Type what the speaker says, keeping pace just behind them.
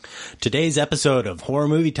Today's episode of Horror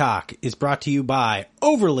Movie Talk is brought to you by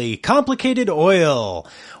Overly Complicated Oil.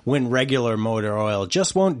 When regular motor oil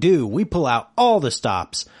just won't do, we pull out all the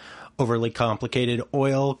stops. Overly Complicated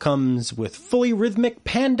Oil comes with fully rhythmic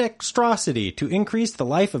pandextrosity to increase the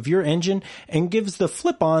life of your engine and gives the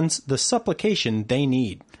flip-ons the supplication they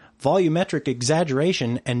need. Volumetric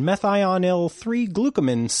exaggeration and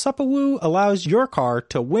methionine-3-glucamine supawoo allows your car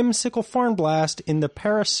to whimsical farm blast in the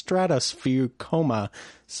parastratosphere coma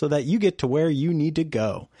so that you get to where you need to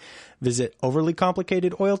go. Visit Overly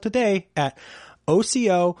Complicated Oil today at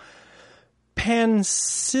OCO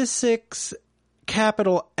Pansissix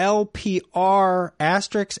capital LPR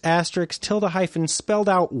 * tilde hyphen spelled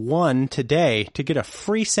out 1 today to get a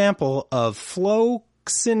free sample of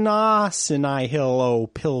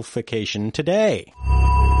fluoxetinosinihilopilification today.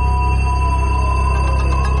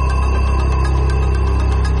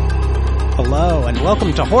 Hello and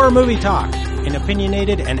welcome to Horror Movie Talk, an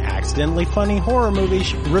opinionated and accidentally funny horror movie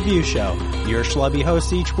review show. Your schlubby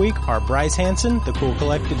hosts each week are Bryce Hanson, the cool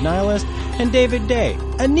collected nihilist, and David Day,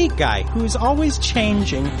 a neat guy who's always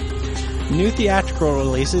changing. New theatrical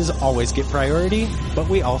releases always get priority, but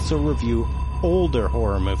we also review older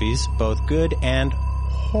horror movies, both good and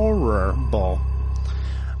horrible.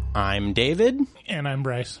 I'm David. And I'm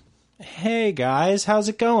Bryce. Hey guys, how's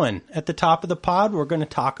it going? At the top of the pod, we're going to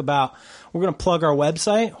plug our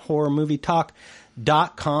website,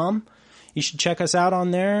 horrormovietalk.com. You should check us out on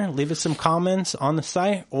there. Leave us some comments on the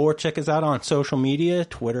site, or check us out on social media,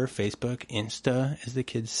 Twitter, Facebook, Insta, as the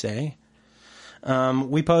kids say.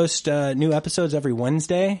 We post new episodes every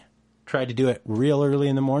Wednesday. Try to do it real early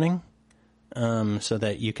in the morning, so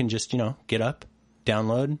that you can just, get up,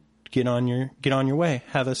 download, get on your way.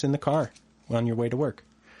 Have us in the car on your way to work.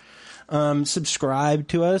 Subscribe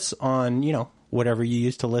to us on, whatever you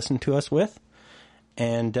use to listen to us with,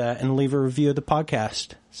 and leave a review of the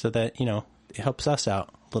podcast so that, it helps us out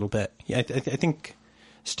a little bit. Yeah, I think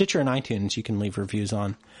Stitcher and iTunes you can leave reviews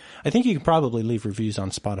on. I think you can probably leave reviews on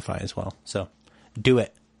Spotify as well. So do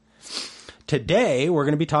it. Today we're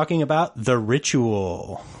going to be talking about The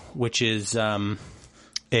Ritual, which is a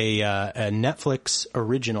Netflix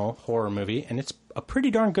original horror movie, and it's a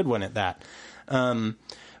pretty darn good one at that.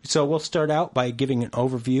 So we'll start out by giving an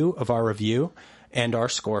overview of our review and our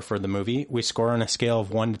score for the movie. We score on a scale of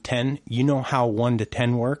 1 to 10. You know how 1 to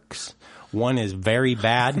 10 works. 1 is very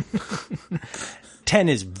bad. 10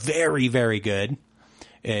 is very, very good.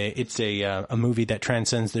 It's a movie that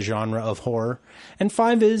transcends the genre of horror. And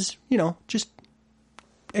 5 is, just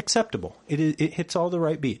acceptable. It hits all the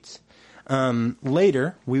right beats.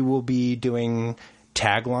 Later, we will be doing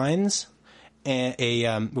taglines.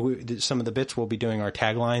 Some of the bits we'll be doing our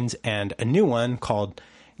taglines, and a new one called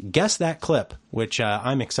Guess That Clip, which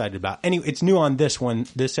I'm excited about. Anyway, it's new on this one.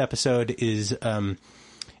 This episode is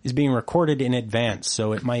being recorded in advance,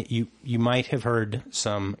 so you might have heard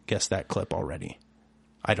some Guess That Clip already.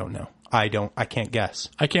 I don't know. I can't guess.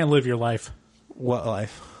 I can't live your life. What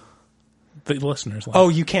life? The listener's life. Oh,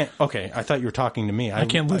 you can't. Okay, I thought you were talking to me. I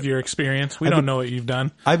can't live your experience. We don't know what you've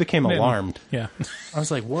done. I became alarmed. Yeah. I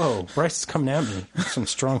was like, whoa, Bryce is coming at me. That's some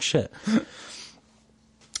strong shit.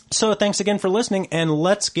 So thanks again for listening, and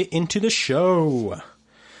let's get into the show.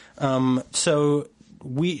 So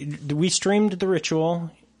we streamed The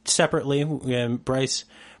Ritual separately. Bryce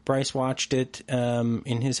watched it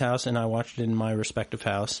in his house, and I watched it in my respective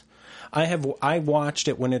house. I watched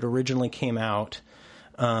it when it originally came out,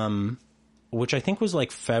 which I think was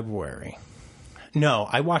like February. No,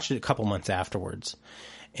 I watched it a couple months afterwards,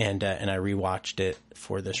 and I rewatched it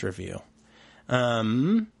for this review.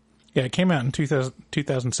 Yeah, it came out in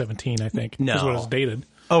 2017, I think. No. Is what it's dated.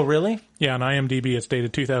 Oh, really? Yeah, on IMDb it's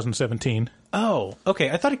dated 2017. Oh, okay.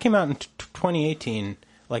 I thought it came out in 2018,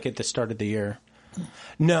 like at the start of the year.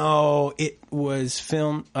 No, it was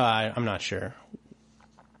filmed... I'm not sure.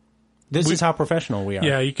 This is how professional we are.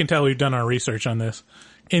 Yeah, you can tell we've done our research on this.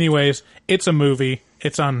 Anyways, it's a movie.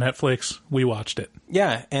 It's on Netflix. We watched it.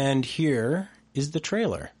 Yeah, and here is the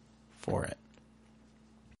trailer for it.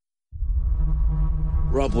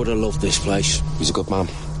 Rob would have loved this place. He's a good man.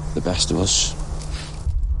 The best of us.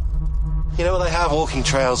 You know, they have walking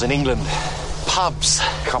trails in England. Pubs.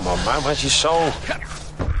 Come on, man. Where's your soul?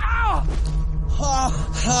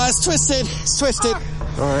 It's twisted. It's twisted. All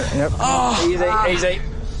right, yep. Easy.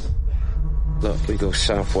 Look, we go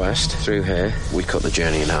southwest through here. We cut the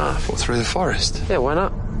journey in half. What, through the forest? Yeah, why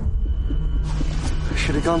not?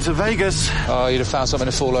 Should have gone to Vegas. Oh, you'd have found something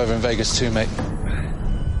to fall over in Vegas too, mate.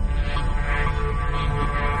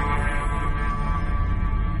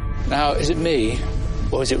 Now, is it me,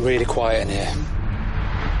 or is it really quiet in here?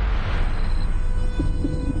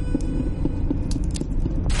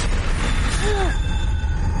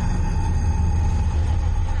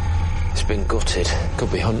 been gutted. Could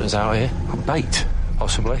be hunters out here. And bait.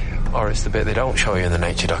 Possibly. Or it's the bit they don't show you in the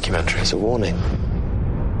nature documentary. It's a warning.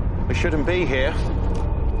 We shouldn't be here.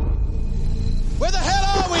 Where the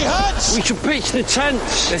hell are we, Hutch? We should pitch the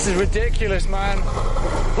tents. This is ridiculous, man.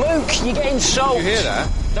 Luke, you're getting soaked. You hear that?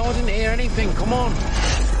 No, I didn't hear anything. Come on.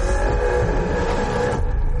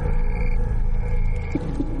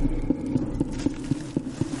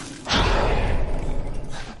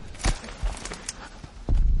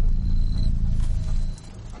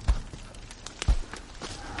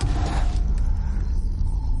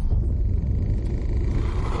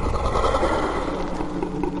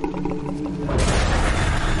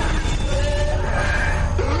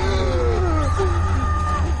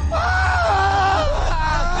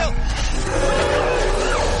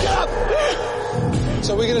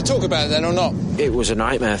 Talk about it then or not? It was a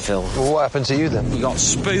nightmare, Phil. Well, what happened to you then? We got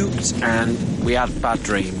spooked and we had bad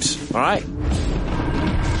dreams. All right? I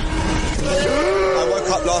woke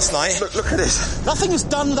up last night. Look at this. Nothing has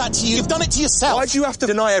done that to you. You've done it to yourself. Why do you have to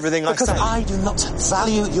deny everything I say? Because I do not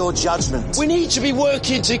value your judgment. We need to be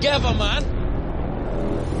working together, man.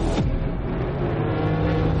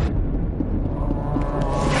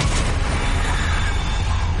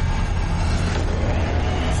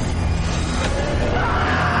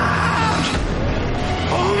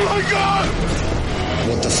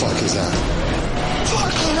 What the fuck is that?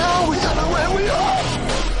 Fucking hell, we don't know where we are!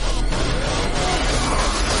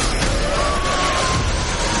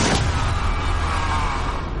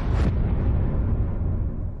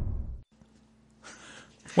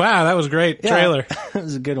 Wow, that was a great trailer. That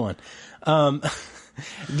was a good one.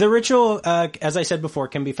 The Ritual, as I said before,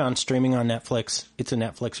 can be found streaming on Netflix. It's a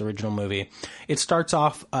Netflix original movie. It starts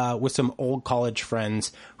off with some old college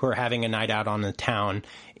friends who are having a night out on the town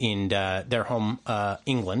in their home,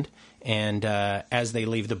 England. And as they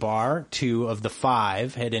leave the bar, 2 of the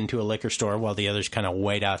 5 head into a liquor store while the others kind of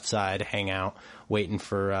wait outside, hang out, waiting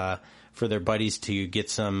for their buddies to get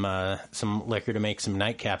some liquor to make some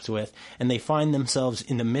nightcaps with. And they find themselves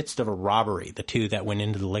in the midst of a robbery. The 2 that went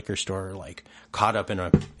into the liquor store are like caught up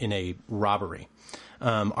in a robbery.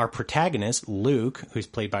 Our protagonist, Luke, who's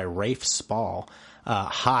played by Rafe Spall,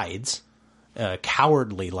 hides,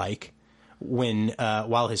 cowardly like,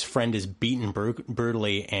 while his friend is beaten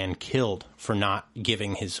brutally and killed for not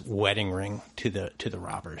giving his wedding ring to the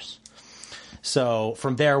robbers. So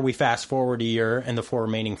from there, we fast forward a year, and the 4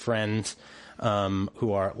 remaining friends,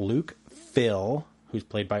 who are Luke, Phil, who's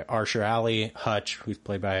played by Arsher Ali, Hutch, who's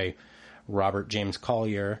played by Robert James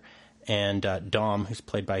Collier, and Dom, who's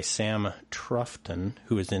played by Sam Trufton,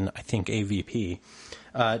 who is in, I think, AVP,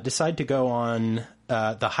 decide to go on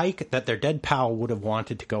the hike that their dead pal would have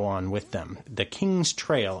wanted to go on with them, the King's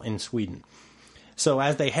Trail in Sweden. So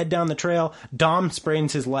as they head down the trail, Dom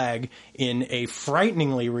sprains his leg in a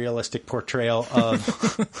frighteningly realistic portrayal of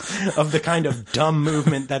of the kind of dumb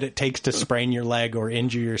movement that it takes to sprain your leg or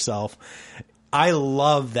injure yourself. I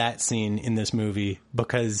love that scene in this movie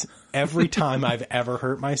because every time I've ever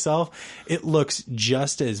hurt myself, it looks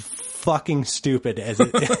just as fucking stupid as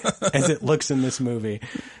it looks in this movie.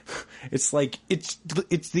 It's like it's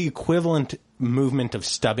the equivalent movement of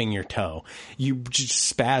stubbing your toe. You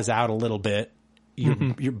just spaz out a little bit.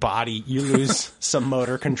 Your body, you lose some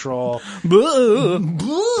motor control.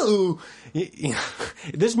 Boo!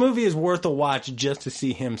 This movie is worth a watch just to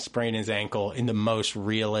see him sprain his ankle in the most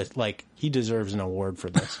realist. Like, he deserves an award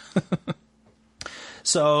for this.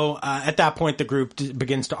 So at that point, the group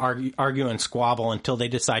begins to argue and squabble until they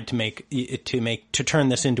decide to turn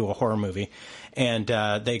this into a horror movie, and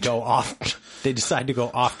they go off. They decide to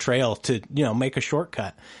go off trail to make a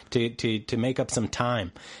shortcut to make up some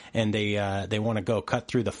time, and they want to go cut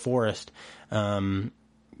through the forest,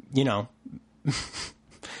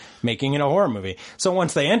 making it a horror movie. So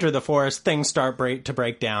once they enter the forest, things start to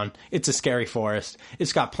break down. It's a scary forest.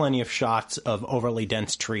 It's got plenty of shots of overly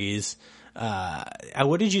dense trees.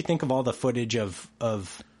 What did you think of all the footage of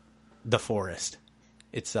the forest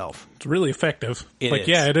itself? It's really effective. It is.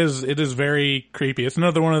 Yeah, it is very creepy. It's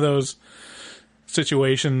another one of those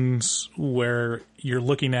situations where you're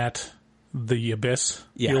looking at the abyss.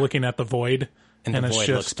 Yeah. You're looking at the void. And the void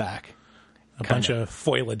looks back. A bunch of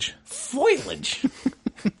foliage. Foliage!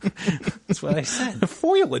 That's what I said.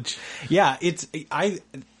 Foliage. Yeah, I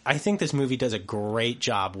think this movie does a great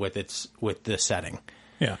job with the setting.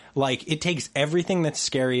 Yeah. Like, it takes everything that's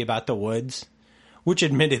scary about the woods, which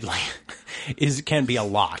admittedly can be a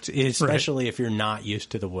lot, especially if you're not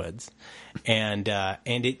used to the woods. And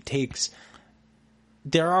it takes,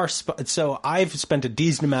 so I've spent a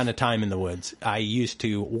decent amount of time in the woods. I used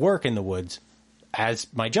to work in the woods as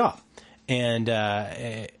my job. And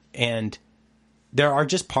there are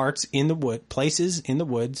just parts in the places in the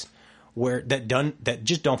woods where that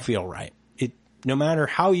just don't feel right. No matter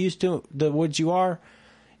how used to the woods you are,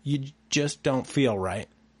 you just don't feel right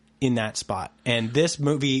in that spot. And this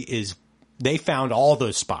movie they found all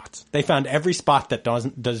those spots. They found every spot that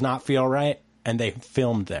does not feel right, and they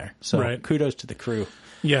filmed there. So kudos to the crew.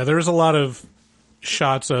 Yeah, there's a lot of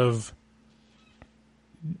shots of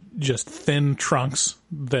just thin trunks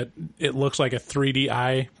that it looks like a 3D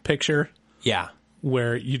eye picture. Yeah.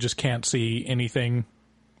 Where you just can't see anything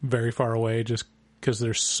very far away just because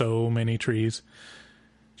there's so many trees.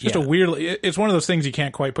 It's just it's one of those things you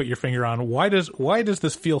can't quite put your finger on. Why does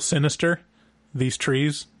this feel sinister, these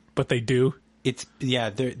trees? But they do.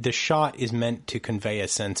 The shot is meant to convey a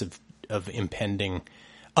sense of impending,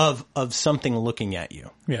 of something looking at you.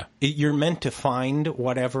 Yeah. You're meant to find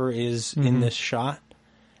whatever is in this shot,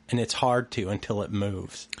 and it's hard to until it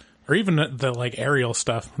moves. Or even the like aerial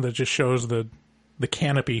stuff that just shows the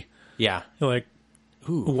canopy. Yeah. You're like,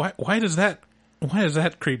 ooh, why does that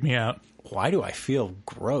creep me out? Why do I feel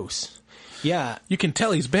gross? Yeah. You can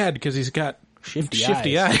tell he's bad because he's got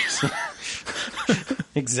shifty eyes.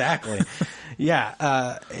 Exactly.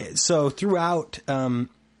 Yeah. So throughout, and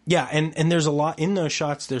there's a lot in those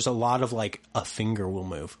shots. There's a lot of like a finger will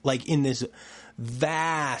move, like in this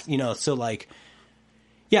vast, so like,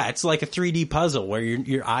 yeah, it's like a 3D puzzle where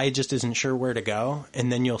your eye just isn't sure where to go,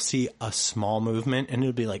 and then you'll see a small movement, and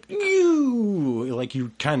it'll be like, like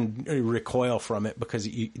you kind of recoil from it because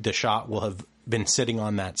the shot will have been sitting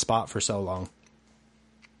on that spot for so long.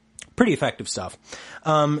 Pretty effective stuff.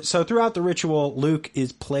 So throughout the ritual, Luke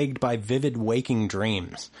is plagued by vivid waking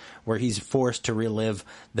dreams where he's forced to relive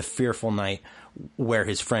the fearful night where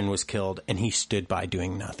his friend was killed and he stood by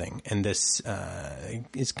doing nothing. And this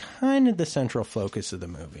is kind of the central focus of the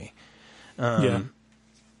movie.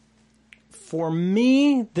 For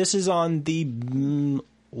me, this is on the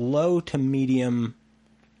low to medium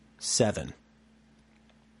 7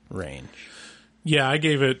 range. Yeah, I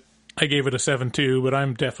gave it a 7 too, but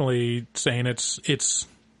I'm definitely saying it's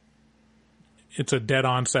a dead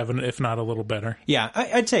on 7, if not a little better. Yeah,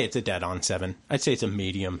 I'd say it's a dead on 7. I'd say it's a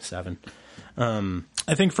medium 7.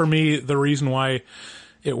 I think for me, the reason why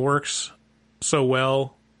it works so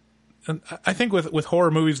well, and I think with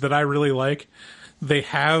horror movies that I really like, they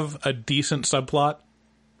have a decent subplot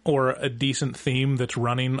or a decent theme that's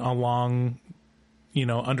running along,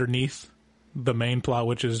 underneath the main plot,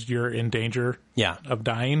 which is you're in danger of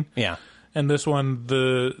dying. Yeah. And this one,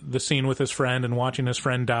 the scene with his friend and watching his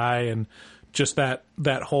friend die and just that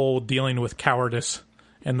whole dealing with cowardice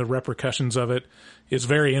and the repercussions of it is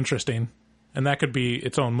very interesting. And that could be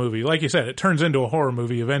its own movie. Like you said, it turns into a horror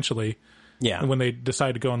movie eventually. Yeah. When they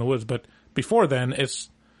decide to go in the woods. But before then, it's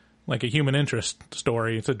like a human interest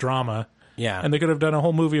story. It's a drama. Yeah. And they could have done a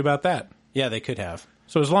whole movie about that. Yeah, they could have.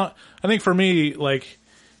 So I think for me, like,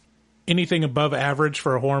 anything above average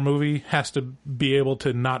for a horror movie has to be able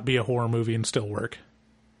to not be a horror movie and still work.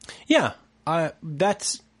 Yeah.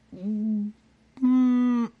 That's... I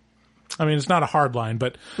mean, it's not a hard line,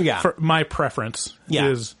 but for my preference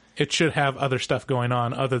is it should have other stuff going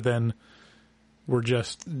on other than we're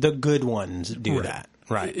just... The good ones do that.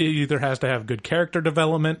 Right. It either has to have good character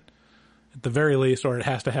development, at the very least, or it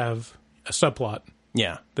has to have a subplot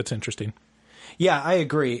that's interesting. Yeah, I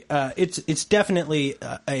agree. It's definitely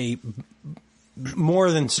a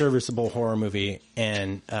more than serviceable horror movie,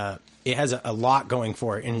 and it has a lot going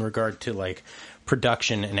for it in regard to like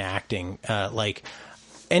production and acting.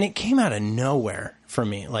 And it came out of nowhere for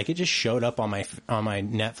me. Like it just showed up on my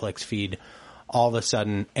Netflix feed all of a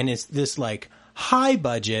sudden, and it's this like high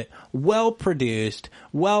budget, well produced,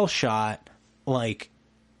 well shot, like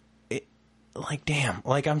damn,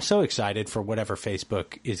 like I'm so excited for whatever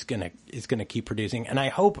Facebook is gonna keep producing, and I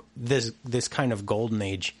hope this kind of golden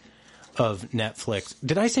age of Netflix.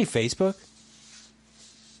 Did I say Facebook?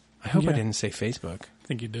 I hope I didn't say Facebook. I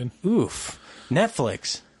think you did. Oof,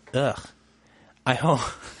 Netflix. Ugh. I hope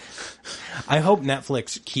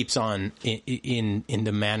Netflix keeps on in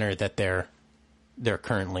the manner that they're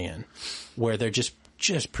currently in, where they're just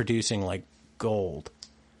producing like gold.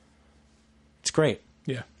 It's great.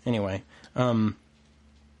 Yeah. Anyway, the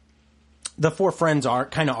four friends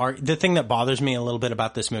the thing that bothers me a little bit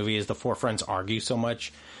about this movie is the four friends argue so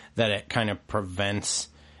much that it kind of prevents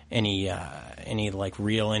any like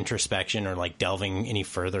real introspection or like delving any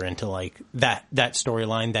further into like that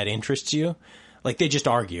storyline that interests you. Like they just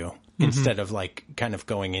argue instead of like kind of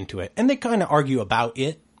going into it, and they kind of argue about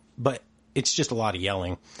it, but it's just a lot of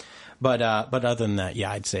yelling. But other than that,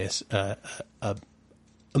 yeah, I'd say a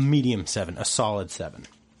medium 7, a solid 7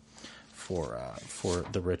 for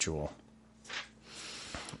The Ritual.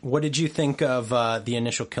 What did you think of the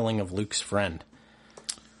initial killing of Luke's friend?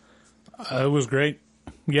 It was great.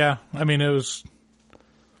 Yeah, I mean, it was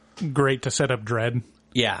great to set up dread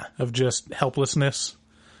Yeah. of just helplessness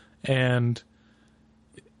and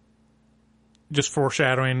just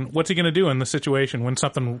foreshadowing what's he going to do in the situation when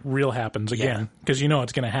something real happens again. Because you know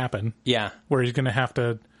it's going to happen. Yeah. Where he's going to have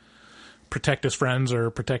to protect his friends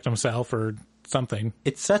or protect himself or something.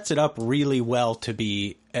 It sets it up really well to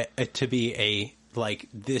be a like,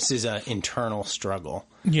 this is an internal struggle.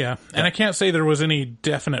 Yeah, and I can't say there was any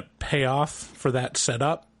definite payoff for that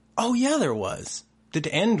setup. Oh yeah, there was.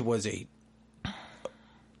 The end was a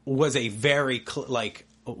very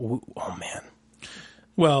oh man.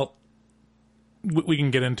 Well, we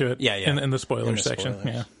can get into it. Yeah. In the spoilers section.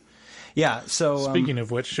 spoilers. Yeah. Yeah. So Speaking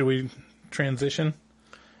of which, should we transition?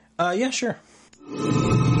 yeah, sure.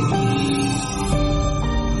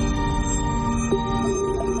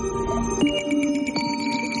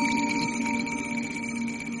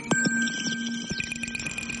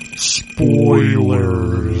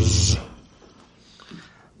 Spoilers.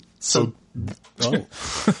 So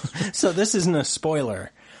this isn't a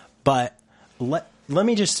spoiler, but let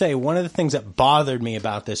me just say, one of the things that bothered me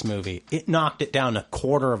about this movie, it knocked it down a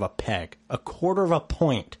quarter of a peg. A quarter of a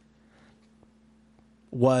point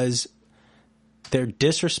was their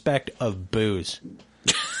disrespect of booze.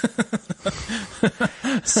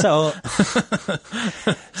 So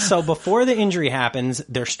before the injury happens,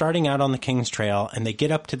 they're starting out on the King's Trail, and they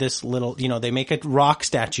get up to this little, they make a rock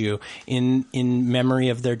statue in memory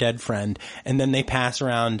of their dead friend, and then they pass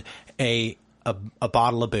around a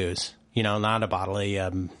bottle of booze, not a bottle, a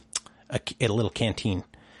little canteen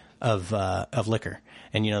of liquor,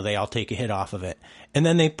 and they all take a hit off of it, and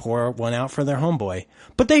then they pour one out for their homeboy,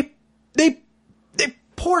 but they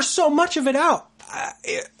pour so much of it out.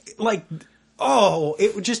 It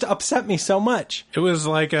just upset me so much. It was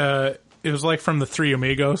like from the Three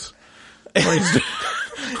Amigos,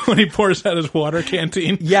 when he pours out his water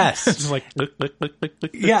canteen. Yes, it's like lick, lick, lick, lick,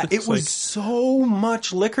 lick. Yeah, It's it was so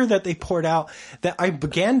much liquor that they poured out that I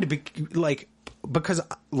began to be like, because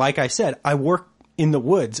like I said, I work in the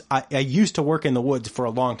woods. I used to work in the woods for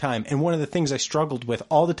a long time, and one of the things I struggled with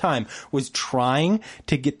all the time was trying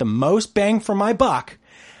to get the most bang for my buck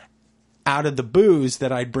out of the booze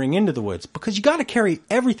that I'd bring into the woods, because you got to carry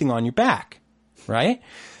everything on your back, right?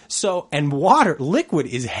 So, and liquid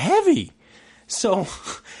is heavy. So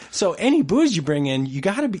any booze you bring in, you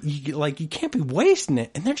got to be, you can't be wasting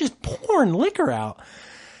it. And they're just pouring liquor out.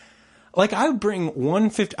 Like, I'd bring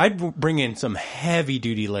in some heavy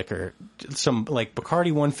duty liquor, some like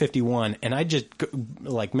Bacardi 151, and I'd just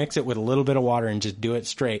mix it with a little bit of water and just do it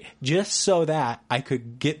straight, just so that I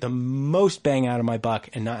could get the most bang out of my buck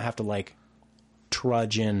and not have to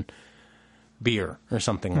trudge in beer or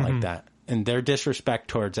something like that. And their disrespect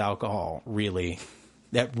towards alcohol, really,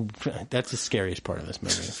 that's the scariest part of this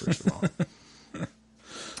movie, first of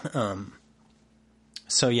all.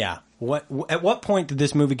 So yeah, at what point did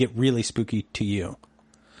this movie get really spooky to you?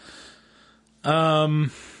 Yeah,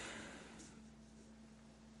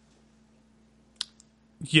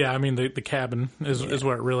 I mean the cabin is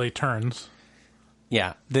where it really turns.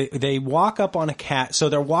 Yeah, they walk up on a cat. So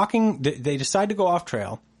they're walking. They decide to go off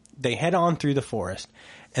trail. They head on through the forest,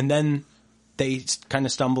 and then they kind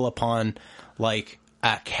of stumble upon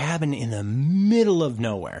a cabin in the middle of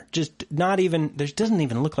nowhere. Just not even, there doesn't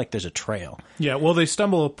even look like there's a trail. Yeah, well, they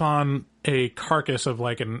stumble upon a carcass of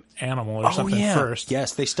an animal or something first.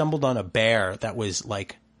 Yes, they stumbled on a bear that was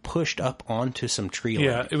pushed up onto some tree line.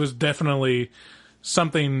 Yeah, it was definitely some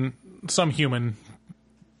human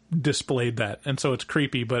displayed that. And so it's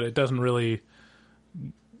creepy, but it doesn't really,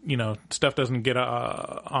 stuff doesn't get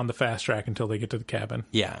on the fast track until they get to the cabin.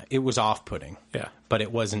 Yeah, it was off-putting. Yeah. But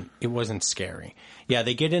it wasn't scary. Yeah,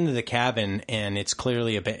 they get into the cabin, and it's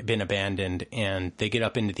clearly been abandoned, and they get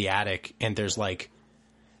up into the attic, and there's a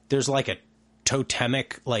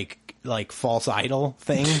totemic, false idol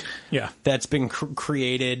thing. Yeah. That's been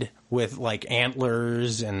created with,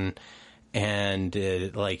 antlers and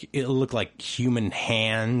it looked like human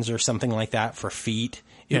hands or something like that for feet.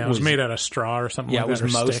 It was made out of straw or something like that. Yeah, it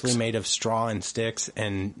was mostly sticks. made of straw and sticks.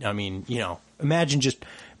 And, I mean, imagine just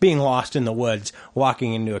being lost in the woods,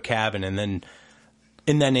 walking into a cabin, and then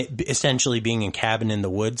it essentially being a cabin in the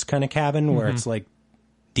woods kind of cabin where it's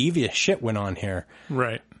devious shit went on here.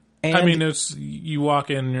 Right. And I mean, you walk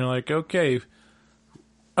in and you're like, okay,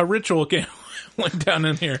 a ritual went down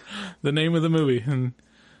in here. The name of the movie. And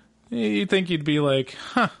you'd think you'd be like,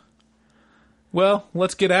 huh. Well,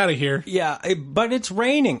 let's get out of here. Yeah, but it's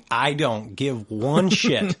raining. I don't give one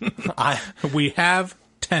shit. We have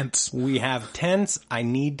tents. I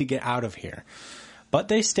need to get out of here. But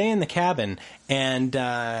they stay in the cabin, and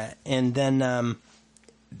then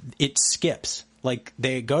it skips. Like,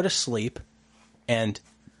 they go to sleep, and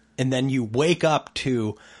then you wake up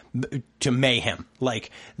to mayhem. Like,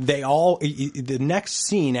 the next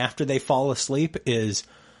scene after they fall asleep is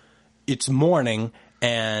it's morning,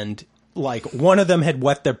 and like one of them had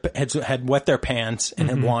wet their pants and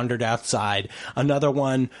had wandered outside. Another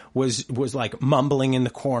one was like mumbling in the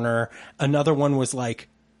corner. Another one was like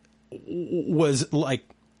what?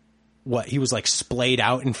 He was like splayed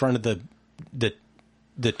out in front of the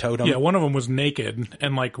totem. Yeah, one of them was naked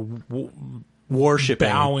and like worshiping,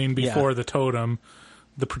 bowing before the totem.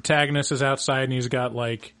 The protagonist is outside and he's got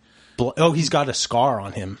like he's got a scar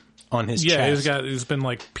on him, on his chest. He's been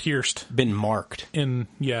like pierced, been marked in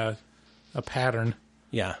a pattern.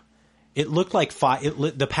 Yeah, it looked like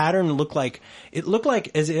the pattern looked like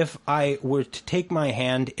as if I were to take my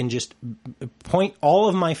hand and just point all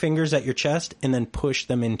of my fingers at your chest and then push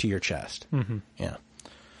them into your chest. Mm-hmm. Yeah.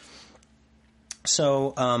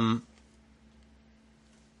 So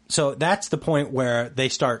that's the point where they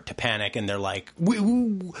start to panic and they're like,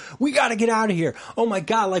 we got to get out of here. Oh my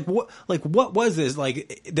God. What was this?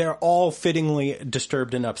 Like, they're all fittingly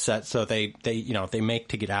disturbed and upset. So they make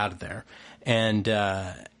to get out of there. And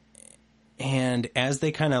as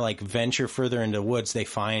they kind of like venture further into the woods, they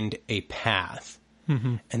find a path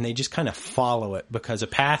and they just kind of follow it because a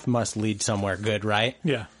path must lead somewhere good, right?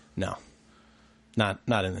 Yeah. No, not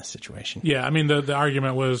in this situation. Yeah. I mean, the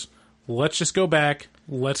argument was, let's just go back.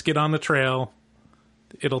 Let's get on the trail.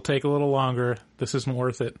 It'll take a little longer. This isn't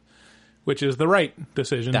worth it, which is the right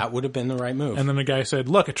decision. That would have been the right move. And then the guy said,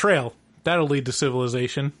 look, a trail. That'll lead to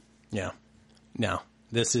civilization. Yeah. No,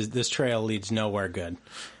 this trail leads nowhere good.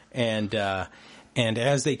 And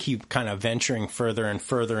as they keep kind of venturing further and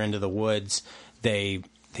further into the woods, there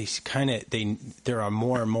are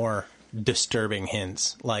more and more disturbing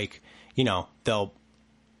hints. Like, did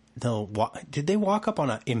they walk up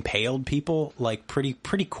on impaled people like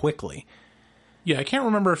pretty quickly? Yeah, I can't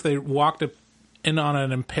remember if they walked in on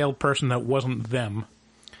an impaled person that wasn't them.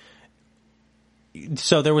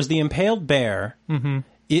 So there was the impaled bear. Mm-hmm.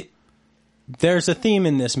 There's a theme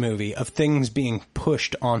in this movie of things being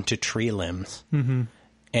pushed onto tree limbs, and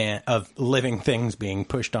of living things being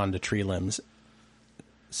pushed onto tree limbs.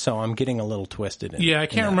 So I'm getting a little twisted. I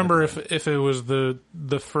can't remember if it was the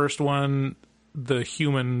first one. The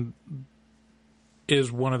human is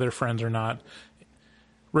one of their friends or not.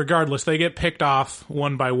 Regardless, they get picked off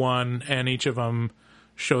one by one, and each of them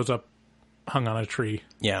shows up hung on a tree.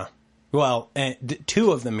 Yeah. Well,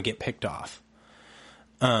 two of them get picked off.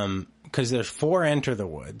 Because there's 4 enter the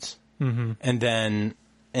woods. Mm-hmm. And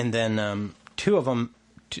then two of them...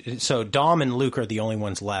 So Dom and Luke are the only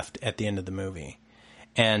ones left at the end of the movie.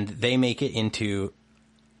 And they make it into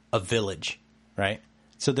a village, right?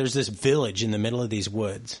 So there's this village in the middle of these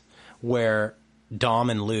woods where Dom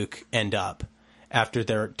and Luke end up after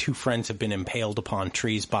their 2 friends have been impaled upon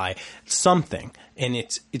trees by something. And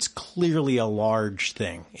it's clearly a large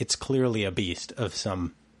thing. It's clearly a beast of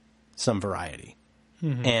some variety.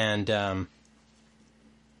 Mm-hmm.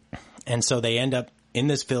 And so they end up in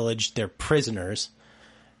this village. They're prisoners.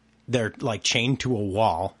 They're like chained to a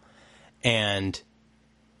wall. And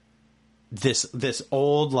this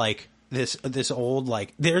old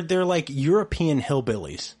they're like European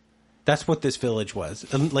hillbillies. That's what this village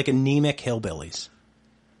was, like anemic hillbillies.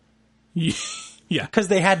 Yeah, because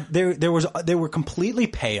they were completely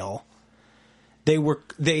pale.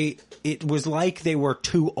 It was like they were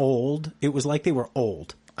too old. It was like they were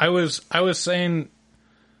old. I was saying,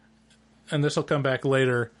 and this will come back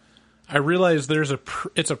later. I realized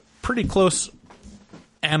it's a pretty close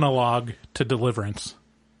analog to Deliverance.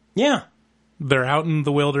 Yeah. They're out in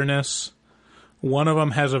the wilderness. One of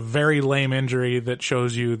them has a very lame injury that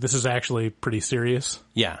shows you this is actually pretty serious.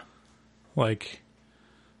 Yeah. Like,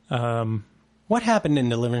 what happened in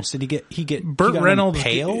Deliverance? Did he get Burt Reynolds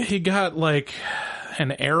impaled? He got like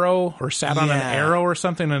an arrow or sat on an arrow or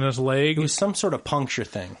something in his leg. It was some sort of puncture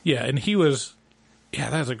thing. Yeah, and he was... Yeah,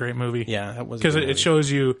 that was a great movie. Yeah, that was... Because it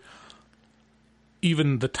shows you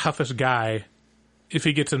even the toughest guy, if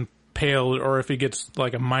he gets impaled or if he gets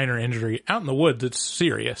like a minor injury out in the woods, it's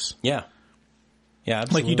serious. Yeah. Yeah,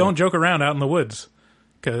 absolutely. Like, you don't joke around out in the woods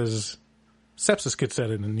because sepsis could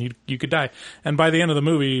set in and you could die. And by the end of the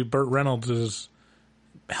movie, Burt Reynolds is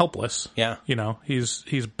helpless. Yeah. He's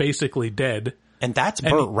basically dead. And that's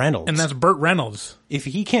Burt Reynolds. And that's Burt Reynolds. If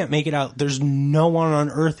he can't make it out, there's no one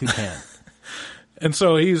on earth who can. And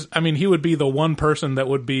so he would be the one person that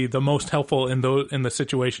would be the most helpful in the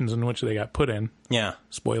situations in which they got put in. Yeah.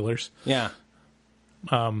 Spoilers. Yeah.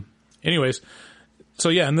 Anyways, so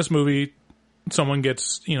yeah, in this movie, someone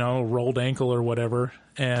gets, rolled ankle or whatever,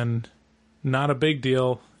 and not a big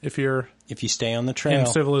deal if you stay on the trail in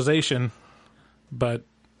civilization, but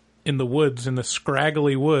in the woods, in the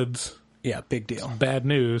scraggly woods, yeah, big deal. Bad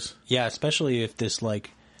news. Yeah, especially if this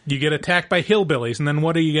you get attacked by hillbillies, and then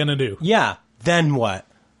what are you going to do? Yeah, then what?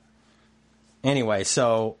 Anyway,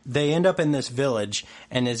 so they end up in this village,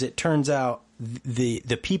 and as it turns out,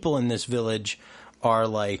 the people in this village are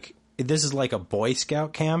this is like a Boy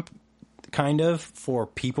Scout camp, kind of, for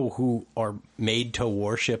people who are made to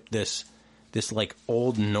worship this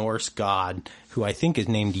old Norse god who I think is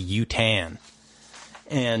named Utan.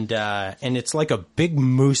 And it's like a big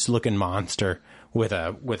moose looking monster with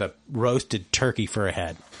a roasted turkey for a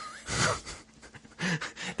head.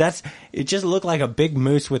 It just looked like a big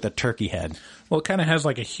moose with a turkey head. Well, it kind of has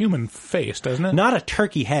like a human face, doesn't it? Not a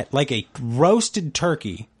turkey head, like a roasted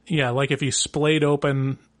turkey. Yeah, like if you splayed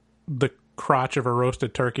open the crotch of a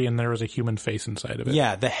roasted turkey and there was a human face inside of it.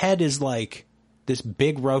 Yeah, the head is like this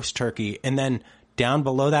big roast turkey, and then down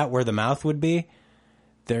below that where the mouth would be,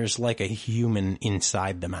 there's like a human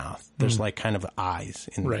inside the mouth. There's like kind of eyes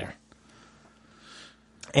in there.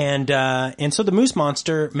 And so the moose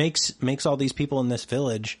monster makes all these people in this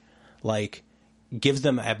village, gives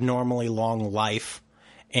them abnormally long life,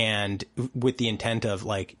 and with the intent of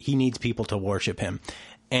he needs people to worship him.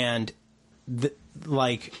 And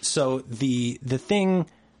so the thing,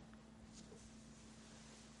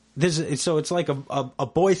 it's like a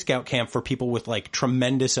Boy Scout camp for people with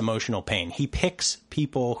tremendous emotional pain. He picks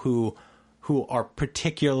people who are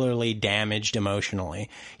particularly damaged emotionally.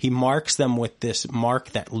 He marks them with this mark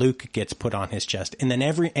that Luke gets put on his chest. And then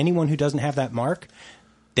anyone who doesn't have that mark,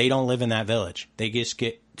 they don't live in that village. They just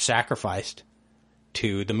get sacrificed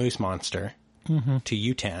to the moose monster, to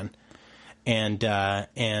Utan. And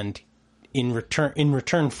in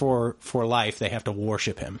return for life, they have to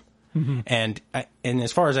worship him. Mm-hmm. And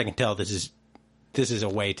as far as I can tell, this is a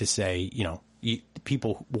way to say,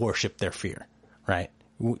 people worship their fear, right?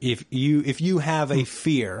 If you have a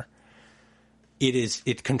fear,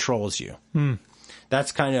 it controls you.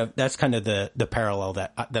 That's kind of the parallel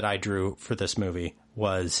that I drew for this movie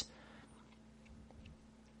was,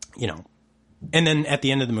 and then at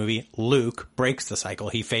the end of the movie, Luke breaks the cycle.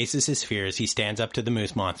 He faces his fears. He stands up to the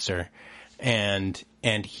moose monster, and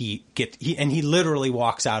he literally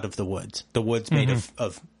walks out of the woods. The woods made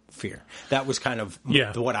of fear. That was kind of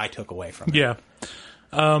what I took away from it. Yeah.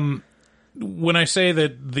 When I say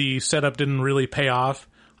that the setup didn't really pay off,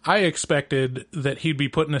 I expected that he'd be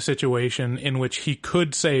put in a situation in which he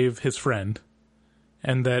could save his friend,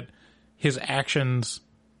 and that his actions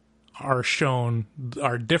are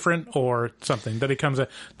different or something. That he comes at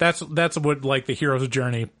that's what the hero's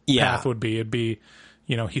journey path would be. It'd be,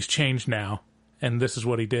 he's changed now, and this is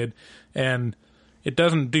what he did, and it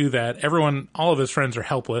doesn't do that. All of his friends are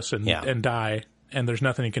helpless and die, and there's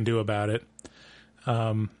nothing he can do about it.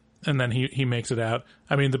 And then he makes it out.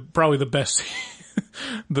 I mean, probably the best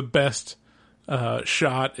the best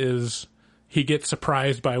shot is he gets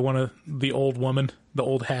surprised by one of the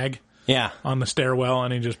old hag. Yeah. On the stairwell,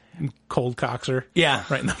 and he just cold cocks her. Yeah.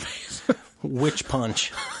 Right in the face. Witch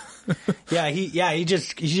punch. He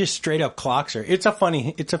just straight up clocks her. It's a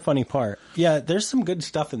funny part. Yeah, there's some good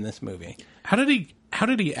stuff in this movie. How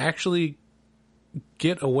did he actually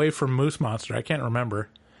get away from Moose Monster? I can't remember.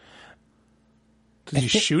 Did he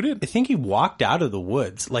shoot it? I think he walked out of the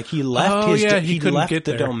woods. He left he left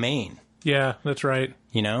the domain. Yeah, that's right.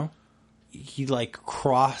 He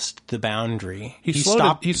crossed the boundary. He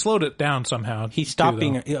slowed it down somehow. He stopped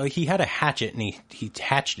being. He had a hatchet and he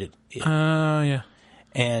hatched it. Yeah.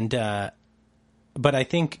 And but I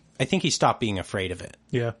think he stopped being afraid of it.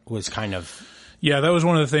 Yeah, was kind of. Yeah, that was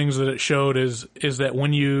one of the things that it showed is that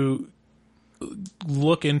when you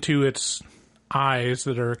look into its eyes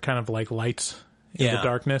that are kind of like lights in the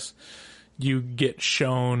darkness, you get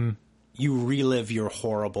shown. You relive your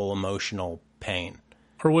horrible emotional pain.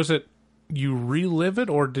 Or was it you relive it,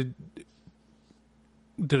 or did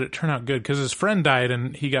it turn out good? Because his friend died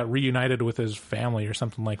and he got reunited with his family or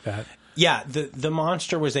something like that. Yeah, the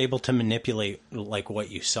monster was able to manipulate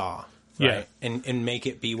what you saw, right? Yeah. And make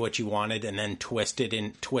it be what you wanted, and then twist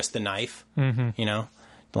the knife.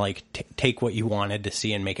 Mm-hmm. Take what you wanted to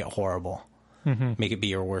see and make it horrible. Mm-hmm. Make it be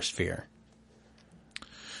your worst fear.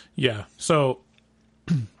 Yeah. So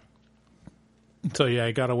yeah,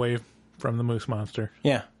 I got away from the moose monster.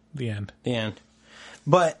 Yeah. The end.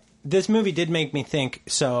 But this movie did make me think.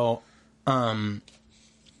 So,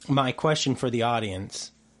 my question for the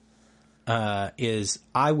audience is,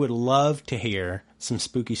 I would love to hear some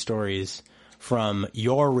spooky stories from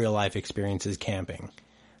your real life experiences camping,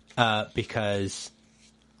 because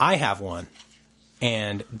I have one,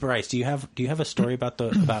 And Bryce, do you have a story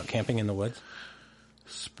about camping in the woods?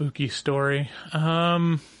 Spooky story?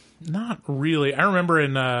 Not really. I remember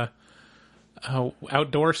in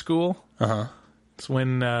outdoor school. It's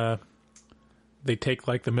when they take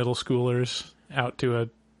like the middle schoolers out to a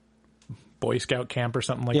Boy Scout camp or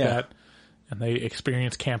something like that, and they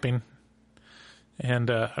experience camping.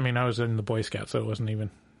 And I mean, I was in the Boy Scouts, so it wasn't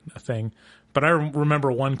even a thing. But I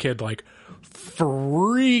remember one kid like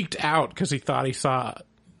freaked out because he thought he saw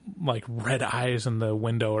like red eyes in the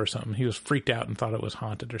window or something. He was freaked out and thought it was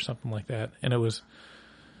haunted or something like that. And it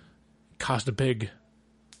caused a big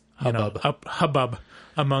hubbub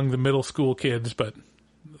among the middle school kids. But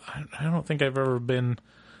I don't think I've ever been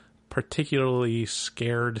particularly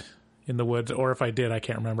scared in the woods, or if I did, I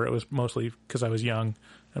can't remember. It was mostly because I was young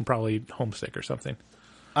and probably homesick or something.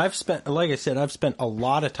 I've spent a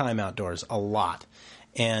lot of time outdoors, a lot,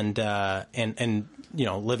 and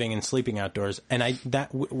living and sleeping outdoors. And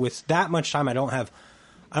with that much time, I don't have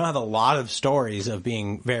a lot of stories of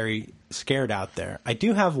being very scared out there. I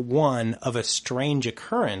do have one of a strange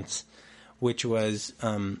occurrence, which was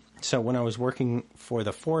so when I was working for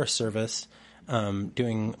the Forest Service,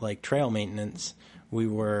 doing like trail maintenance,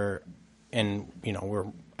 we're out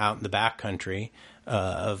in the backcountry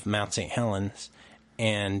of Mount St. Helens.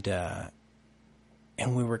 And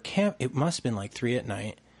we were it must have been like 3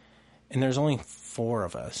 p.m, and there's only 4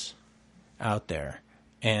 of us out there,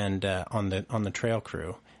 and on the trail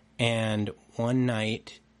crew. And one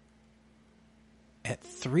night at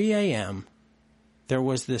 3 a.m, there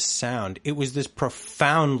was this sound. It was this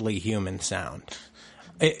profoundly human sound.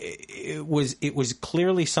 It was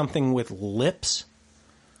clearly something with lips,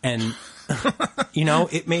 and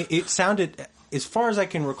it sounded. As far as I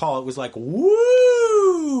can recall, it was like,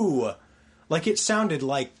 woo! Like, it sounded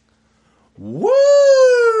like,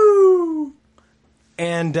 woo!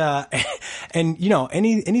 And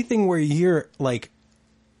anything where you hear, like,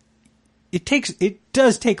 it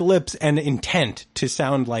does take lips and intent to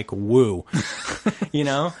sound like woo,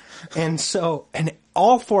 And so, and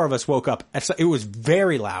all 4 of us woke up. It was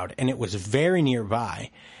very loud, and it was very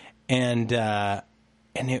nearby. And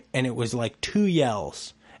it was like 2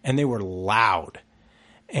 yells. And they were loud.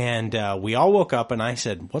 And we all woke up, and I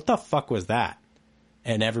said, what the fuck was that?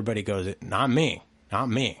 And everybody goes, not me.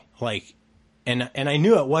 Like, and I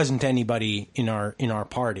knew it wasn't anybody in our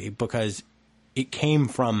party, because it came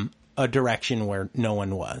from a direction where no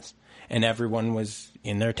one was. And everyone was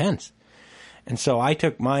in their tents. And so I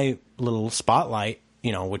took my little spotlight,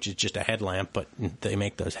 which is just a headlamp, but they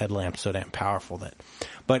make those headlamps so damn powerful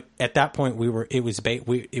but at that point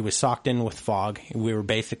it was socked in with fog. We were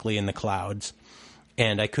basically in the clouds,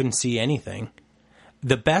 and I couldn't see anything.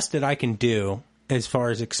 The best that I can do as far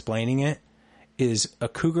as explaining it is a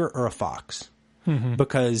cougar or a fox,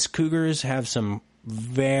 because cougars have some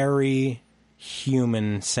very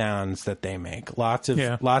human sounds that they make. Lots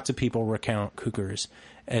of people recount cougars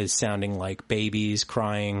as sounding like babies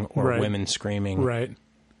crying or women screaming. Right.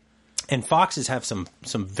 And foxes have some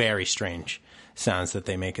very strange sounds that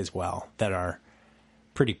they make as well that are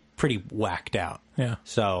pretty whacked out. Yeah.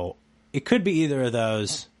 So it could be either of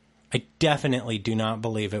those. I definitely do not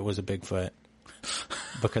believe it was a Bigfoot,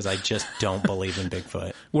 because I just don't believe in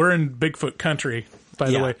Bigfoot. We're in Bigfoot country, by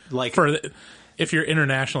the way. Like, if you're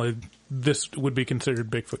internationally, this would be considered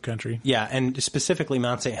Bigfoot country. Yeah, and specifically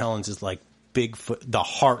Mount St. Helens is like Bigfoot, the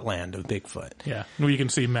heartland of Bigfoot. Yeah. Well, you can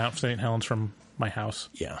see Mount St. Helens from my house.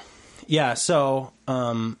 Yeah. Yeah, so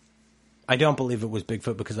I don't believe it was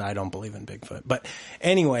Bigfoot because I don't believe in Bigfoot. But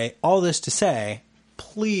anyway, all this to say,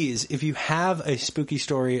 please, if you have a spooky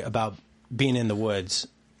story about being in the woods,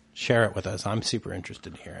 share it with us. I'm super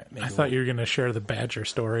interested to hear it. I thought you were going to share the badger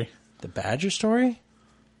story. The badger story?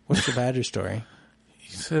 What's the badger story?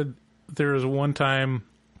 He said there was one time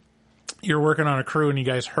you were working on a crew and you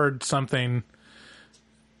guys heard something.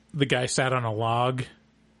 The guy sat on a log,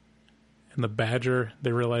 and the badger,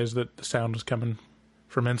 they realized that the sound was coming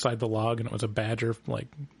from inside the log, and it was a badger, like,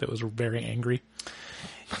 that was very angry.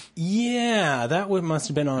 Yeah, that must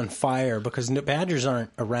have been on fire, because badgers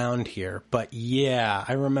aren't around here. But yeah,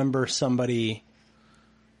 I remember somebody...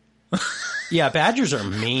 Yeah, badgers are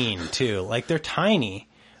mean, too. Like, they're tiny,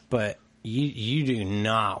 but you do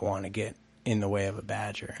not want to get in the way of a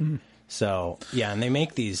badger. Mm. So, yeah, and they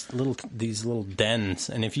make these little dens,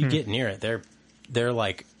 and if you get near it, they're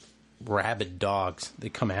like rabid dogs. They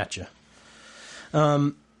come at you.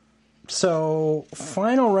 So,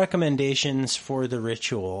 final recommendations for The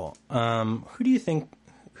Ritual. Who do you think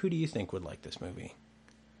would like this movie?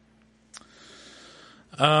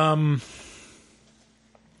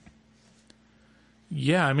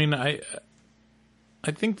 Yeah, I mean,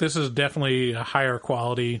 I think this is definitely a higher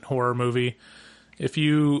quality horror movie. If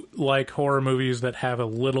you like horror movies that have a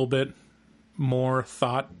little bit more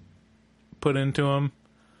thought put into them,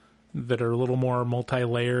 that are a little more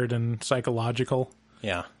multi-layered and psychological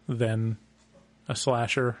than a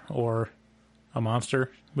slasher or a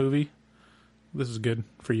monster movie, this is good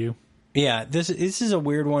for you. Yeah, this is a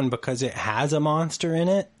weird one because it has a monster in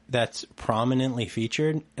it that's prominently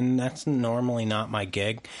featured, and that's normally not my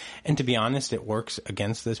gig. And to be honest, it works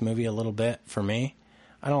against this movie a little bit for me.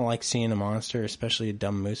 I don't like seeing a monster, especially a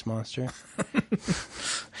dumb moose monster.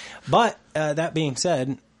 But that being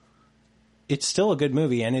said, it's still a good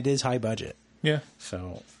movie, and it is high budget. Yeah.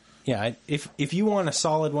 So, yeah, if you want a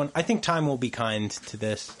solid one, I think time will be kind to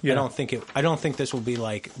this. Yeah. I don't think this will be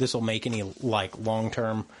like, this will make any like long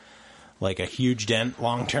term, like a huge dent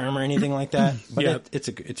long term or anything like that. But it's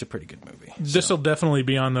a pretty good movie. This will definitely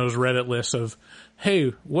be on those Reddit lists of,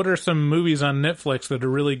 hey, what are some movies on Netflix that are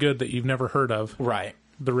really good that you've never heard of? Right.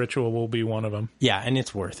 The Ritual will be one of them. Yeah, and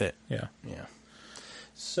it's worth it. Yeah. Yeah.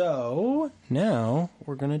 So now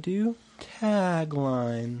we're gonna do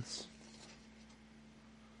taglines.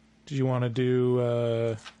 Did you want to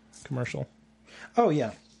do commercial? Oh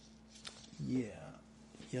yeah. Yeah.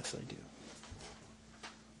 Yes, I do.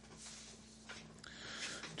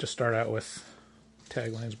 Just start out with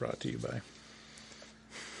taglines brought to you by.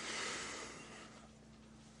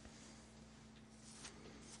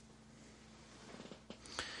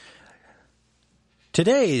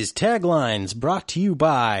 Today's taglines brought to you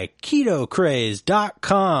by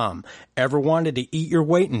KetoCraze.com. Ever wanted to eat your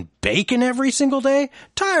weight in bacon every single day?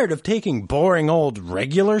 Tired of taking boring old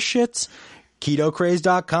regular shits?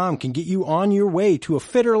 KetoCraze.com can get you on your way to a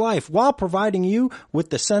fitter life while providing you with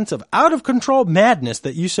the sense of out-of-control madness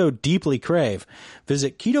that you so deeply crave.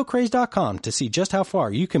 Visit KetoCraze.com to see just how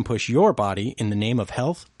far you can push your body in the name of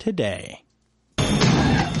health today.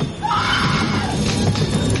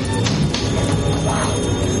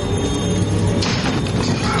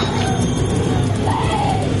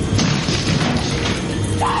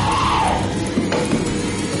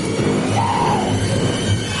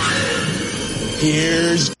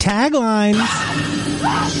 Here's taglines.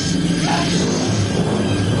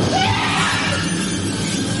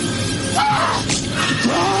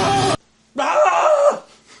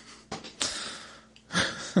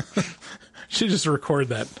 Should just record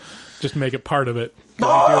that. Just make it part of it. We do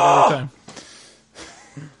it every time.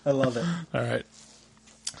 I love it. All right.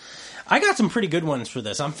 I got some pretty good ones for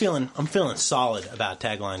this. I'm feeling solid about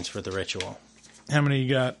taglines for The Ritual. How many you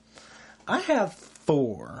got? I have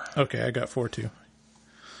 4. Okay, I got 4 too.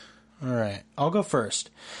 All right, I'll go first.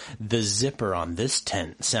 The zipper on this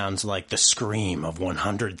tent sounds like the scream of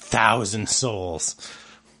 100,000 souls.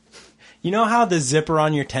 You know how the zipper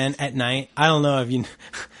on your tent at night? I don't know if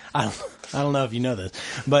you know this,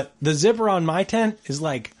 but the zipper on my tent is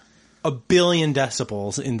like 1 billion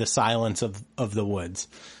decibels in the silence of the woods.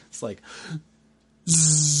 It's like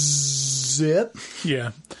zip.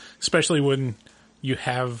 Yeah, especially when you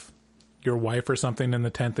have your wife or something in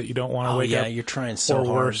the tent that you don't want to wake up. Yeah, you're trying so hard.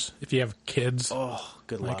 Or worse, hard. if you have kids. Oh,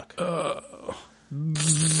 good luck. Let me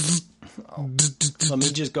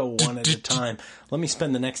just go one at a time. Let me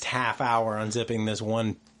spend the next half hour unzipping this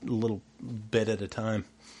one little bit at a time.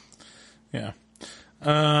 Yeah.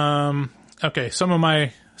 Okay, some of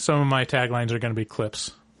my taglines are going to be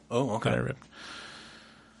clips. Oh, okay.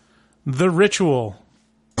 The Ritual.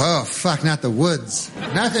 Oh, fuck, not the woods.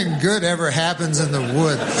 Nothing good ever happens in the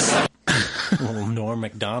woods. Little Norm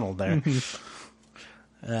Macdonald there.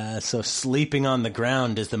 So sleeping on the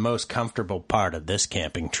ground is the most comfortable part of this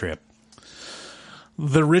camping trip.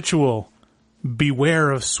 The Ritual.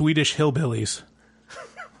 Beware of Swedish hillbillies.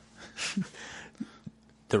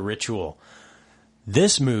 The Ritual.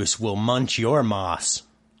 This moose will munch your moss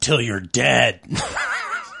till you're dead.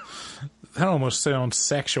 That almost sounds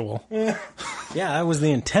sexual. Yeah, that was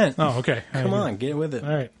the intent. Oh, okay. Come on, get with it. All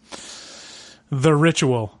right. The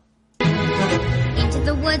Ritual. Into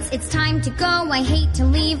the woods, it's time to go. I hate to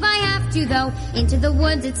leave, I have to though. Into the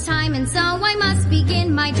woods, it's time, and so I must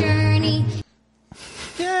begin my journey.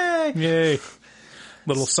 Yay! Yay.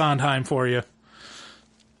 Little Sondheim for you.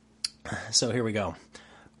 So here we go.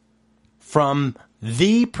 From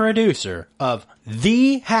the producer of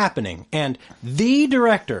The Happening and the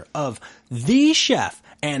director of The Chef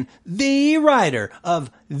and the writer of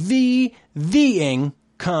The-ing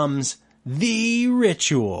comes The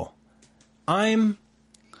Ritual. I've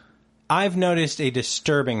noticed a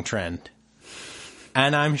disturbing trend,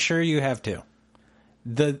 and I'm sure you have too.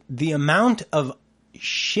 The amount of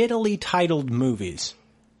shittily titled movies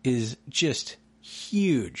is just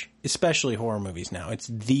huge, especially horror movies now. It's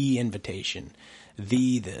The Invitation.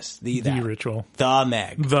 the this, the The that. Ritual. The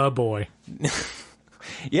Meg. The Boy.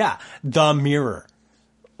 Yeah, The Mirror.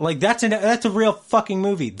 Like, that's a real fucking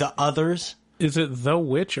movie. The Others. Is it The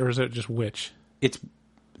Witch or is it just Witch? It's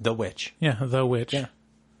The Witch. Yeah, The Witch. Yeah.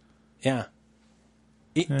 Yeah.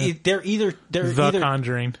 They're either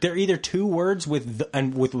Conjuring. They're either two words with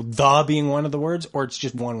the being one of the words, or it's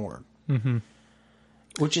just one word. Mm-hmm.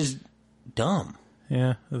 Which is dumb.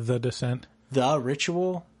 Yeah, The Descent. The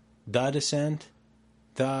Ritual, The Descent,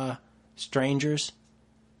 The Strangers.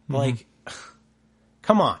 Like,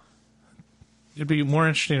 come on. It'd be more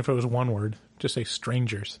interesting if it was one word. Just say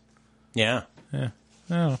Strangers. Yeah. Yeah.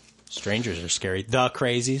 Oh. Strangers are scary. The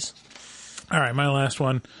Crazies. All right, my last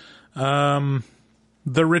one.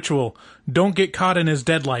 The Ritual. Don't get caught in his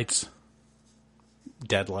deadlights.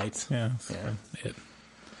 Deadlights. Yeah. It.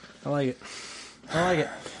 I like it. I like it.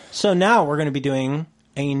 So now we're going to be doing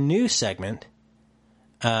a new segment.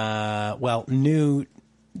 New.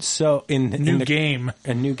 So in the game,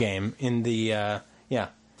 a new game in the yeah.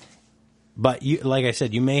 But you, like I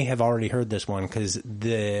said, you may have already heard this one because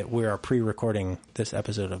we are pre-recording this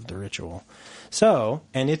episode of The Ritual. So,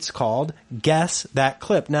 and it's called Guess That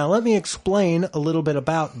Clip. Now, let me explain a little bit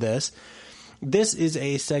about this. This is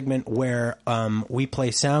a segment where we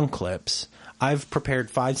play sound clips. I've prepared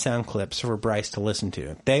 5 sound clips for Bryce to listen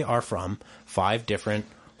to. They are from 5 different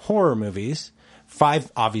horror movies.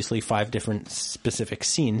 5 different specific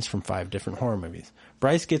scenes from 5 different horror movies.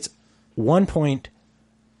 Bryce gets 1 point.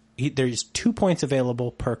 There's 2 points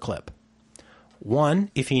available per clip.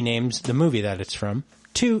 1, if he names the movie that it's from.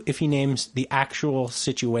 2, if he names the actual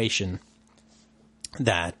situation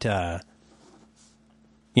that, that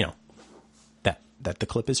the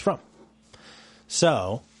clip is from.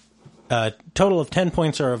 So, a total of 10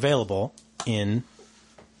 points are available in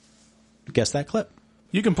Guess That Clip.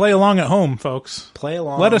 you can play along at home, folks. Play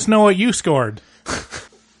along. Let us know what you scored.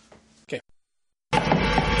 Okay.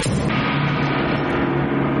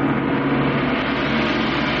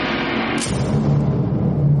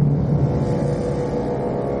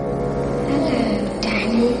 Hello,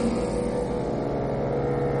 Danny.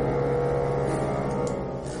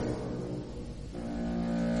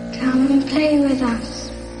 Come and play with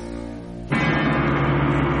us.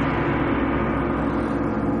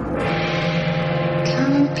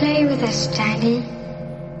 Come and play with us, Danny.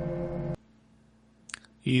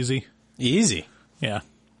 Easy. Easy. Yeah.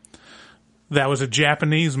 That was a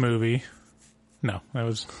Japanese movie. No, it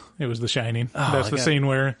was The Shining. That's the scene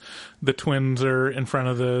where the twins are in front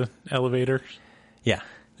of the elevator Yeah.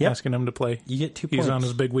 Yep. asking him to play. You get 2 points. He's on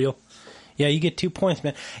his big wheel. Yeah, you get 2 points,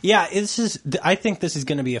 man. Yeah, I think this is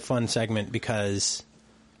going to be a fun segment because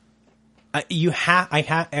the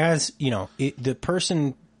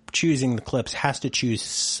person choosing the clips has to choose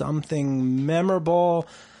something memorable.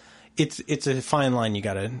 It's a fine line you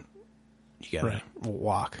gotta Right.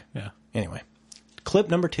 walk. Yeah. Anyway, clip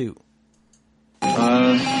number 2.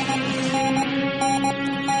 Move!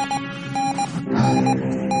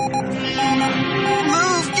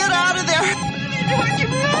 Get out of there! Don't you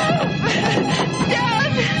move!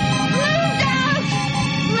 Don't! Move, don't!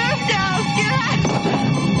 Move, don't! Get out!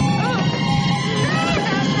 Oh. No,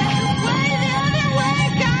 way the other way,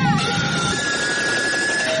 God!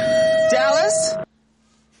 Dallas?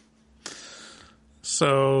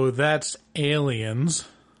 So that's Aliens.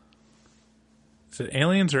 Is it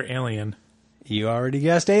Aliens or Alien? You already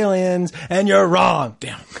guessed Aliens, and you're wrong.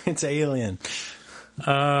 Damn, it's Alien.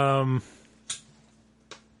 I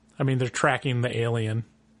mean, they're tracking the alien,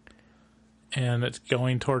 and it's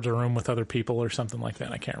going towards a room with other people or something like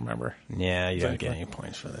that. I can't remember. Yeah, you don't get any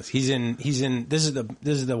points for this. He's in. This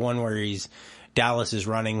is the one where Dallas is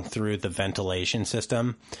running through the ventilation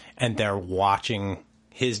system, and they're watching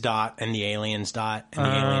his dot and the alien's dot, and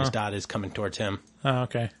the alien's dot is coming towards him. Oh,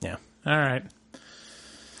 okay. Yeah. All right.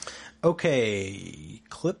 Okay,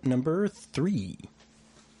 clip number 3.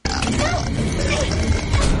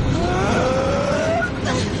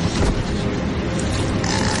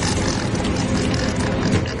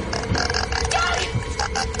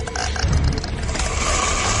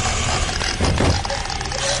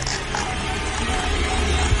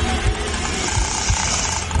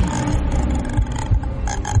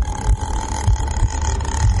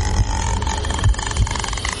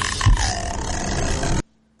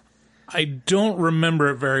 I don't remember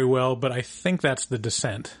it very well, but I think that's The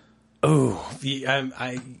Descent. Oh,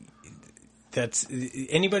 that's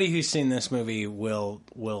anybody who's seen this movie will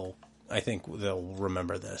I think they'll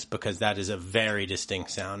remember this because that is a very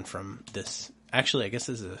distinct sound from this. Actually, I guess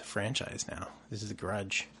this is a franchise now. This is a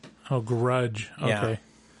Grudge. Oh, Grudge. Okay. Yeah.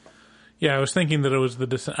 Yeah, I was thinking that it was The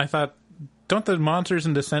Descent. I thought Don't the monsters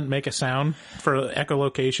in Descent make a sound for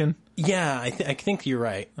echolocation? Yeah, I think you're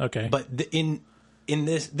right. Okay. But in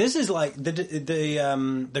this is like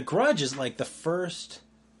the Grudge is like the first.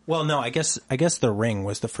 Well, no, I guess The Ring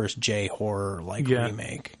was the first J horror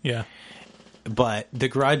remake. Yeah. But The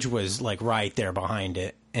Grudge was like right there behind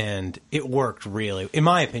it, and it worked really. In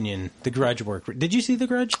my opinion, The Grudge worked. Did you see The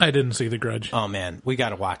Grudge? I didn't see The Grudge. Oh man, we got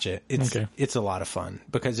to watch it. It's a lot of fun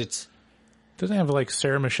because it's. Doesn't it have like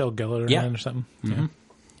Sarah Michelle Gellar in it or something? Mm-hmm. Yeah.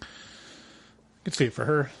 Could see it for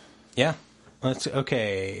her. Yeah.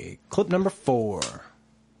 Okay. Clip number 4.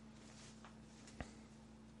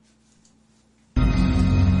 Why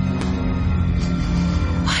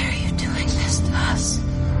are you doing this to us?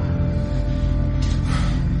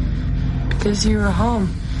 Because you were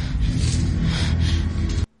home.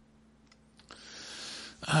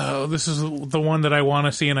 Oh, this is the one that I want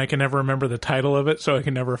to see, and I can never remember the title of it, so I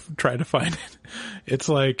can never try to find it. It's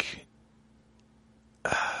like...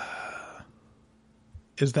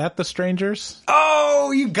 is that The Strangers?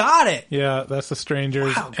 Oh, you got it! Yeah, that's The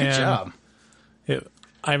Strangers. Wow, good job.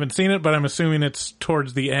 I haven't seen it, but I'm assuming it's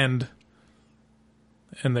towards the end.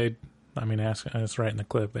 And it's right in the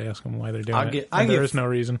clip. They ask them why they're doing it. There is no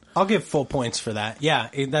reason. I'll give full points for that. Yeah,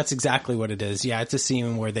 that's exactly what it is. Yeah, it's a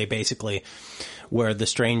scene where where the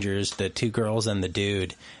strangers, the 2 girls and the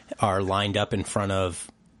dude, are lined up in front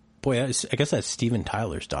of, I guess that's Steven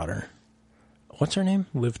Tyler's daughter. What's her name?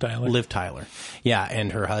 Liv Tyler. Liv Tyler. Yeah,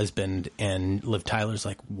 and her husband, and Liv Tyler's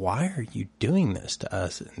like, why are you doing this to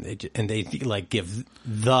us? And they like give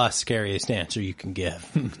the scariest answer you can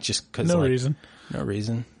give. Just because No reason. No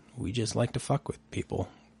reason. We just like to fuck with people.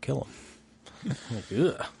 Kill them.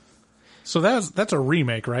 Ugh. So that's a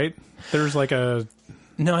remake, right? There's like a...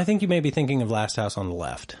 No, I think you may be thinking of Last House on the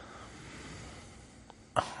Left.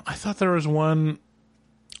 I thought there was one...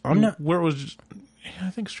 Where it was... I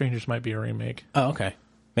think Strangers might be a remake. Oh, okay.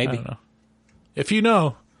 Maybe. I don't know. If you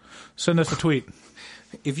know, send us a tweet.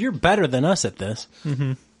 If you're better than us at this.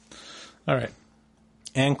 Mm-hmm. All right.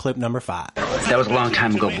 And clip number 5. That was a long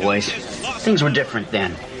time ago, boys. Things were different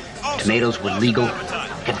then. Tomatoes were legal.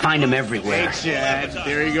 Could find them everywhere. Hey, Chad,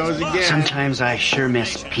 there he goes again. Sometimes I sure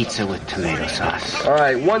miss pizza with tomato sauce. All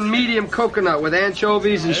right, 1 medium coconut with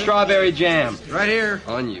anchovies and strawberry jam. Right here.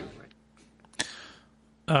 On you.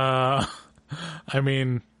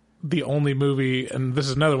 The only movie, and this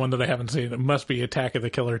is another one that I haven't seen, it must be Attack of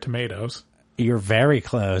the Killer Tomatoes. You're very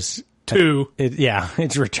close. 2.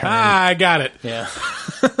 It's Return. I got it. Yeah.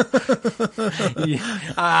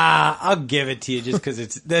 I'll give it to you just because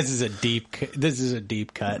this is a deep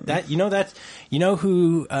cut.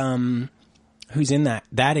 Who's in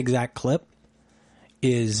that exact clip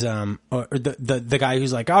is or the guy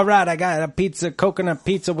who's like, all right, I got a coconut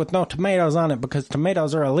pizza with no tomatoes on it because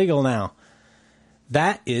tomatoes are illegal now.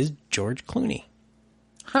 That is George Clooney.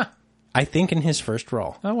 Huh. I think in his first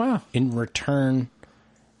role. Oh, wow. In Return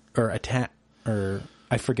or Attack, or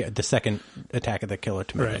I forget, the second Attack of the Killer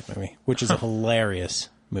Tomatoes movie, which is a hilarious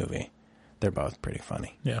movie. They're both pretty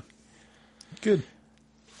funny. Yeah. Good.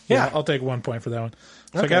 Yeah. I'll take 1 point for that one.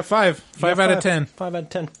 So Okay. I got 5. 5 out of 10. 5 out of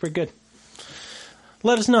 10. Pretty good.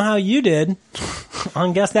 Let us know how you did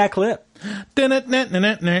on Guess That Clip.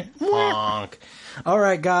 Honk. All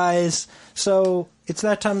right, guys. So it's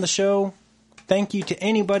that time of the show. Thank you to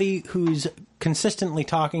anybody who's consistently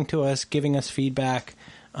talking to us, giving us feedback.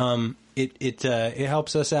 It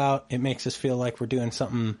helps us out. It makes us feel like we're doing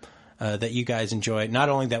something that you guys enjoy. Not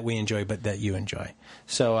only that we enjoy, but that you enjoy.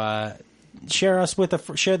 So share this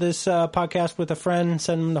podcast with a friend.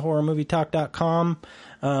 Send them to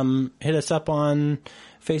horrormovietalk.com. Hit us up on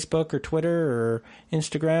Facebook or Twitter or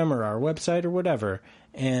Instagram or our website or whatever.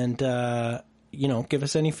 And, give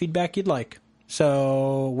us any feedback you'd like.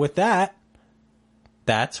 So with that,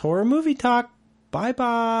 that's Horror Movie Talk.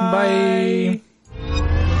 Bye-bye. Bye.